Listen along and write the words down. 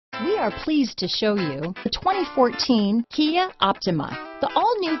We are pleased to show you the 2014 Kia Optima. The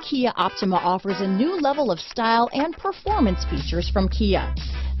all-new Kia Optima offers a new level of style and performance features from Kia.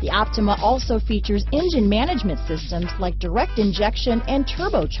 The Optima also features engine management systems like direct injection and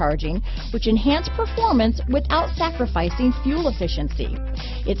turbocharging, which enhance performance without sacrificing fuel efficiency.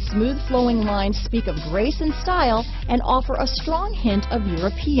 Its smooth flowing lines speak of grace and style and offer a strong hint of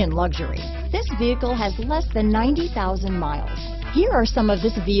European luxury. This vehicle has less than 90,000 miles. Here are some of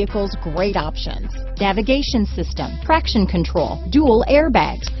this vehicle's great options: navigation system, traction control, dual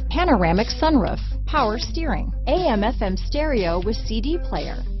airbags, panoramic sunroof, power steering, AM/FM stereo with CD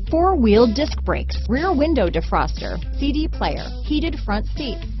player, four-wheel disc brakes, rear window defroster, CD player, heated front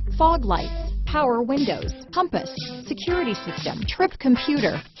seats, fog lights, power windows, compass, security system, trip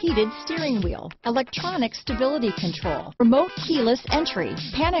computer, heated steering wheel, electronic stability control, remote keyless entry,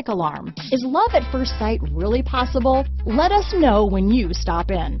 panic alarm. Is love at first sight really possible? Let us know when you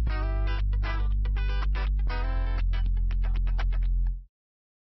stop in.